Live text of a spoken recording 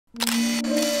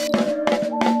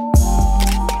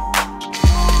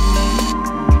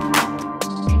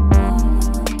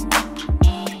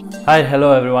Hi, hello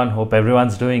everyone. Hope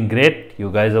everyone's doing great. You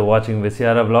guys are watching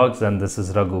ViSuYaRa Vlogs and this is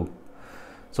Raghu.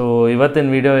 So, ಇವತ್ತಿನ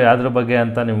video ಯಾದ್ರ ಬಗ್ಗೆ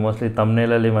ಅಂತ ನೀವು mostly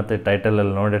ಥಂಬ್ನೇಲಲ್ಲಿ ಮತ್ತು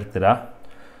ಟೈಟಲಲ್ಲಿ ನೋಡಿರ್ತೀರಾ.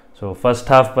 So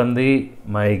first half ಬಂದು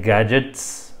ಮೈ gadgets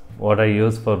what I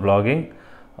use for vlogging.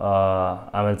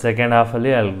 ಆಮೇಲೆ second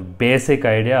ಹಾಫಲ್ಲಿ ಅಲ್ಲಿ basic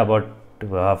idea about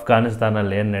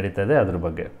ಅಫ್ಘಾನಿಸ್ತಾನಲ್ಲಿ ಏನು ನಡೀತದೆ ಅದ್ರ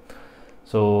ಬಗ್ಗೆ.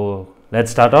 So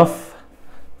let's start of.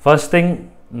 First thing,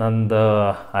 ನಂದು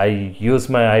I use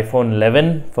my iPhone 11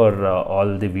 for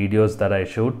all the videos that I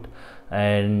shoot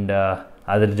and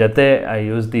ಅದ್ರ ಜೊತೆ I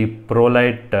use the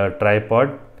Prolite Tripod.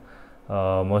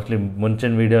 Mostly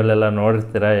ಮುಂಚಿನ ವೀಡಿಯೋಲೆಲ್ಲ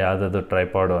ನೋಡಿರ್ತೀರ ಯಾವುದದು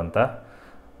ಟ್ರೈಪಾಡು ಅಂತ.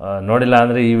 ನೋಡಿಲ್ಲ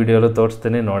ಅಂದರೆ ಈ ವಿಡಿಯೋಲು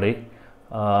ತೋರಿಸ್ತೀನಿ, ನೋಡಿ.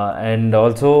 And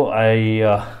also I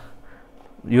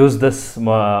use this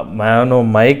Maono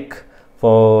Mic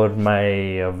for my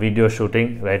video shooting.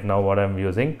 Right now what I'm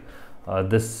using.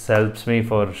 This helps me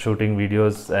for shooting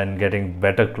videos and getting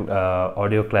better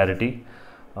audio clarity.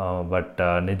 But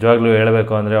ನಿಜವಾಗ್ಲೂ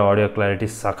ಹೇಳಬೇಕು ಅಂದರೆ ಆಡಿಯೋ ಕ್ಲಾರಿಟಿ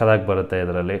ಸಖತ್ತಾಗಿ ಬರುತ್ತೆ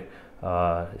ಇದರಲ್ಲಿ.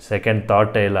 ಸೆಕೆಂಡ್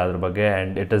ಥಾಟೇ ಇಲ್ಲ ಅದ್ರ ಬಗ್ಗೆ.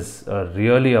 And it is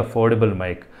really affordable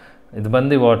mic. ಇದು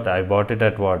ಬಂದು ಐ ಬಾಟ್ ಇಟ್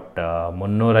ಅಟ್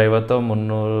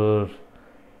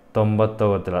 350-390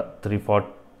 ಗೊತ್ತಿಲ್ಲ,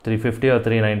 350 or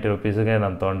 390 ರುಪೀಸಿಗೆ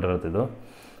ನಾನು ತೊಗೊಂಡಿರೋದು.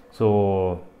 ಸೊ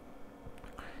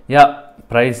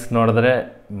ಪ್ರೈಸ್ ನೋಡಿದ್ರೆ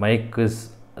ಮೈಕ್ ಇಸ್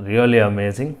ರಿಯಲಿ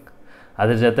ಅಮೇಝಿಂಗ್.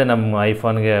 ಅದ್ರ ಜೊತೆ ನಮ್ಮ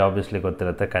ಐಫೋನ್ಗೆ ಆಬ್ವಿಯಸ್ಲಿ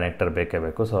ಗೊತ್ತಿರುತ್ತೆ ಕನೆಕ್ಟರ್ ಬೇಕೇ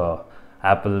ಬೇಕು. ಸೊ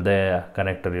ಆ್ಯಪಲ್ದೇ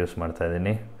ಕನೆಕ್ಟರ್ ಯೂಸ್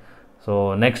ಮಾಡ್ತಾಯಿದ್ದೀನಿ. ಸೊ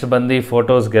ನೆಕ್ಸ್ಟ್ ಬಂದು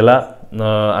ಫೋಟೋಸ್ಗೆಲ್ಲ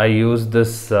I use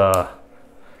this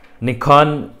Nikon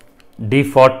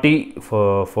D-40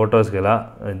 ಫೋಟೋಸ್ಗೆಲ್ಲ.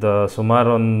 ಇದು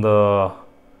ಸುಮಾರು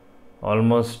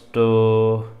ಆಲ್ಮೋಸ್ಟು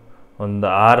ಒಂದು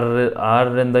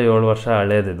 6-7 ವರ್ಷ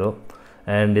ಹಳೇದಿದು.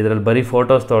 ಆ್ಯಂಡ್ ಇದರಲ್ಲಿ ಬರೀ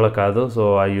photos ತೊಗೊಳಕ್ಕಾದು. So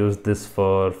I use this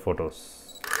for photos.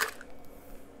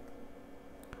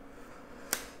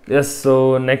 S, so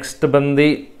next ಬಂದು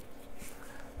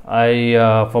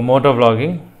for motor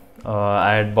vlogging,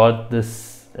 I had bought this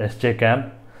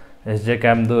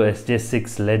SJcamದು SJ6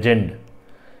 Legend.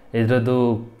 ಇದ್ರದ್ದು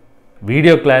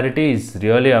video clarity is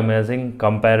really amazing,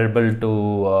 comparable to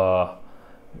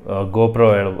GoPro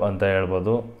ಅಂತ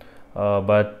ಹೇಳ್ಬೋದು.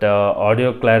 ಬಟ್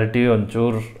ಆಡಿಯೋ ಕ್ಲಾರಿಟಿ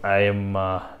ಒಂಚೂರು I am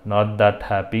not that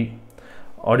happy.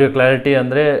 Audio clarity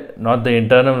ಅಂದರೆ not the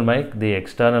internal mic, the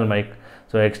external mic.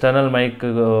 So external mic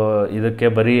ಇದಕ್ಕೆ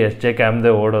ಬರೀ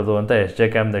SJcamದೇ ಓಡೋದು ಅಂತ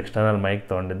SJcamದು external mic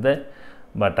ತೊಗೊಂಡಿದ್ದೆ.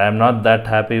 But I am not that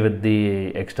happy with the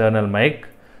external mic.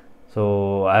 So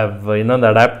I have ಇನ್ನೊಂದು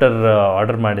adapter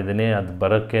order ಮಾಡಿದ್ದೀನಿ. ಅದು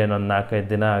ಬರೋಕ್ಕೆ ಇನ್ನೊಂದು 4-5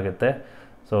 ದಿನ ಆಗುತ್ತೆ.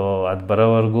 ಸೊ ಅದು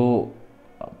ಬರೋವರೆಗೂ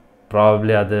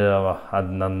ಪ್ರಾಬ್ಲಿ ಅದು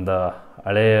ನಂದು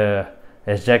ಹಳೆಯ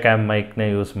SJcam ಮೈಕ್ನೇ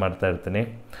ಯೂಸ್ ಮಾಡ್ತಾಯಿರ್ತೀನಿ.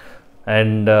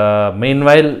 And mean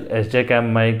while SJcam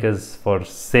mic is for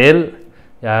sale.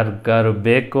 ಯಾರಿಗಾರು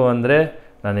ಬೇಕು ಅಂದರೆ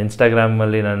ನಾನು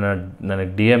ಇನ್ಸ್ಟಾಗ್ರಾಮಲ್ಲಿ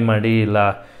ನನಗೆ DM ಮಾಡಿ, ಇಲ್ಲ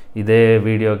ಇದೇ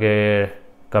ವಿಡಿಯೋಗೆ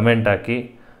ಕಮೆಂಟ್ ಹಾಕಿ.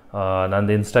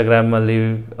 ನಂದು ಇನ್ಸ್ಟಾಗ್ರಾಮಲ್ಲಿ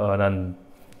ನನ್ನ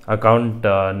account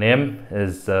name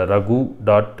is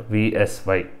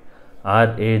Raghu.VSY,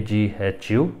 RAGHU.VSY.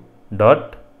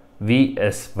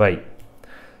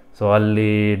 So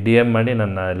ಅಲ್ಲಿ DM ಮಾಡಿ,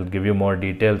 I'll give you more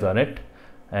details on it.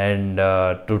 And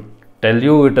to tell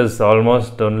you, it is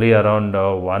almost only around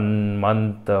 1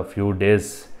 month, a few days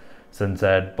since I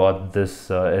had bought this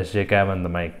SJcam and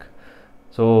the mic.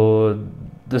 So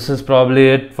this is probably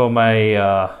it for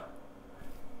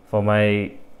my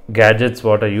gadgets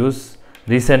what I use.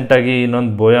 ರೀಸೆಂಟಾಗಿ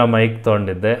ಇನ್ನೊಂದು ಬೋಯಾ mic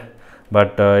ತೊಗೊಂಡಿದ್ದೆ.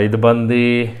 But ಇದು ಬಂದು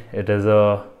it is a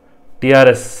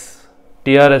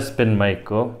TRS pin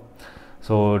mike.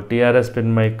 So TRS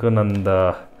pin mike ನಂದು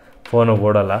ಫೋನಿಗೆ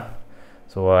ಓಡಲ್ಲ.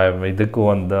 So ಇದಕ್ಕೂ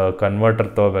ಒಂದು converter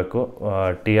ತೊಗೋಬೇಕು,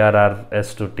 TRRS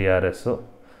to TRS.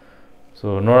 ಸೊ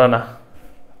ನೋಡೋಣ,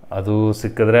 ಅದು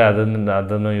ಸಿಕ್ಕಿದ್ರೆ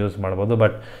ಅದನ್ನು ಯೂಸ್ ಮಾಡ್ಬೋದು.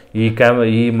 ಬಟ್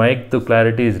ಈ ಮೈಕ್ದು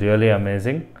ಕ್ಲಾರಿಟಿ ಈಸ್ ರಿಯಲಿ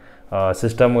ಅಮೇಝಿಂಗ್.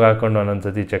 ಸಿಸ್ಟಮ್ಗೆ ಹಾಕ್ಕೊಂಡು ಒಂದೊಂದು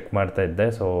ಸತಿ ಚೆಕ್ ಮಾಡ್ತಾಯಿದ್ದೆ.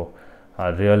 So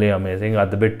really amazing.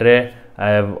 ಅದು ಬಿಟ್ಟರೆ I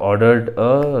have ordered a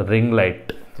ring light.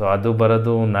 So ಅದು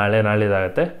ಬರೋದು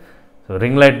ನಾಳಿದಾಗುತ್ತೆ. ಸೊ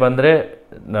ರಿಂಗ್ ಲೈಟ್ ಬಂದರೆ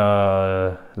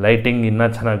ಲೈಟಿಂಗ್ ಇನ್ನೂ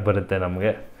ಚೆನ್ನಾಗಿ ಬರುತ್ತೆ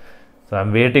ನಮಗೆ. So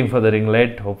I'm waiting for the ring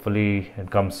light. Hopefully it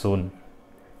comes soon.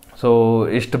 So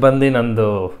ಇಷ್ಟು ಬಂದು ನಂದು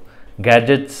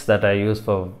gadgets that I use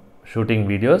for shooting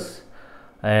videos.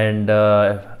 And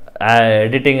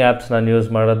editing apps ನಾನು ಯೂಸ್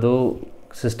ಮಾಡೋದು,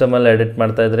 ಸಿಸ್ಟಮಲ್ಲಿ ಎಡಿಟ್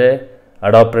ಮಾಡ್ತಾಯಿದ್ರೆ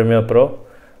Adobe Premiere Pro.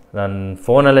 ನಾನು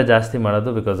ಫೋನಲ್ಲೇ ಜಾಸ್ತಿ ಮಾಡೋದು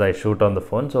because I shoot on the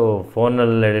phone. So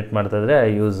ಫೋನಲ್ಲಿ ಎಡಿಟ್ ಮಾಡ್ತಾಯಿದ್ರೆ I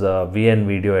use VN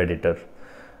Video Editor.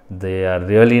 They are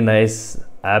really nice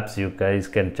apps. You guys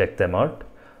can check them out.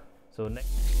 So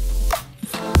next,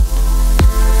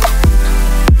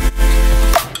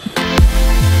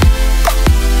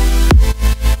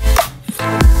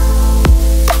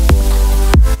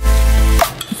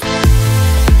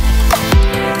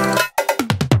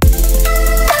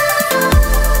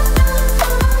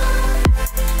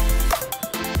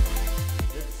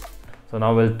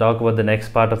 now we'll talk about the next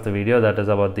part of the video, that is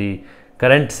about the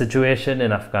current situation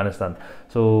in Afghanistan.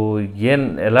 So ಏನು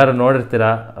ಎಲ್ಲರೂ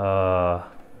ನೋಡಿರ್ತೀರಾ,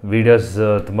 videos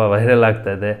ತುಂಬ viral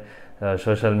ಆಗ್ತಾ ಇದೆ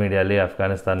social ಮೀಡಿಯಲ್ಲಿ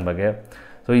Afghanistan ಬಗ್ಗೆ.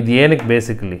 So ಇದು ಏನಕ್ಕೆ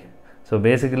basically? So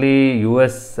basically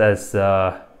US has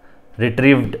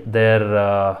retrieved their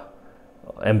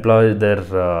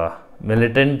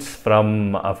militants from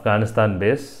Afghanistan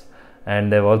base, and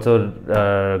they've also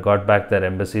got back their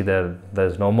embassy there.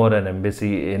 There's no more an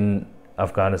embassy in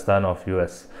Afghanistan of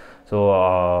US. So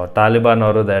Taliban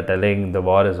ಅವರು they're telling the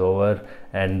war is over,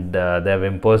 and they have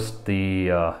imposed the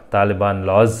Taliban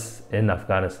laws in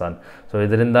Afghanistan. So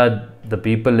ಇದರಿಂದ the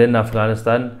people in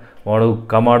Afghanistan want to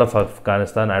come out of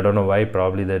Afghanistan. I don't know why.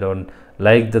 Probably they don't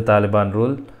like the Taliban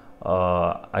rule.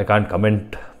 I can't comment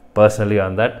personally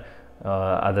on that.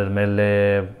 ಅದರ ಮೇಲೆ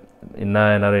ಇನ್ನೂ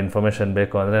ಏನಾದ್ರು information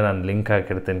ಬೇಕು ಅಂದರೆ ನಾನು link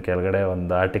ಹಾಕಿರ್ತೀನಿ ಕೆಳಗಡೆ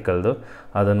ಒಂದು ಆರ್ಟಿಕಲ್ದು,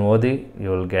 ಅದನ್ನು ಓದಿ you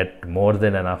will get more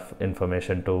than enough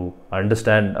information to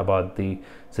understand about the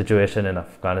situation in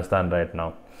Afghanistan right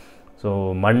ನಾವು. ಸೊ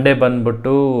ಮಂಡೇ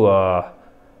ಬಂದ್ಬಿಟ್ಟು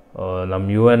ನಮ್ಮ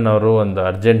UN ಅವರು ಒಂದು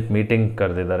ಅರ್ಜೆಂಟ್ ಮೀಟಿಂಗ್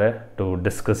ಕರೆದಿದ್ದಾರೆ to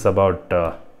discuss about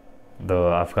the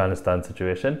Afghanistan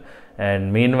situation. And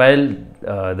mean while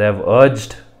they have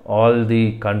ಅರ್ಜ್ಡ್ all the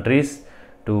countries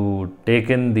to take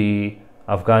in the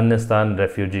Afghanistan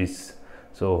refugees.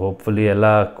 So hopefully ಎಲ್ಲ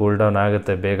cool down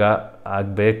ಆಗುತ್ತೆ, ಬೇಗ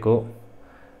ಆಗಬೇಕು.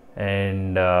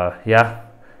 ಆ್ಯಂಡ್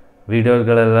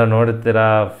ವೀಡಿಯೋಸ್ಗಳೆಲ್ಲ ನೋಡ್ತೀರಾ,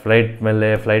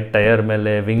 ಫ್ಲೈಟ್ ಟಯರ್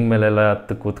ಮೇಲೆ ವಿಂಗ್ ಮೇಲೆಲ್ಲ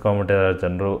ಹತ್ತು ಕೂತ್ಕೊಂಡ್ಬಿಟ್ಟಿದ್ದಾರೆ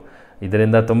ಜನರು.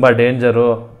 ಇದರಿಂದ ತುಂಬ ಡೇಂಜರು.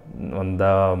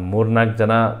 ಒಂದು 3-4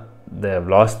 ಜನ they have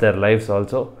lost their lives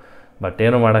also. But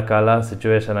ಏನು ಮಾಡೋಕ್ಕಾಗಲ್ಲ,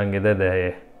 ಸಿಚುವೇಶನ್ ಹಂಗಿದೆ. They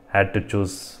had to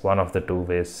choose one of the 2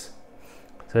 ways.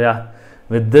 So yeah,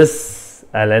 with this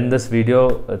I'll end this video.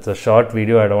 It's a short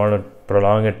video, I don't want to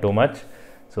prolong it too much.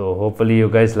 So hopefully you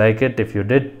guys like it. If you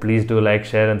did, please do like,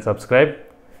 share and subscribe.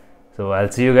 So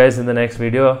I'll see you guys in the next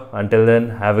video. Until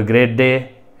then, have a great day.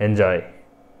 Enjoy.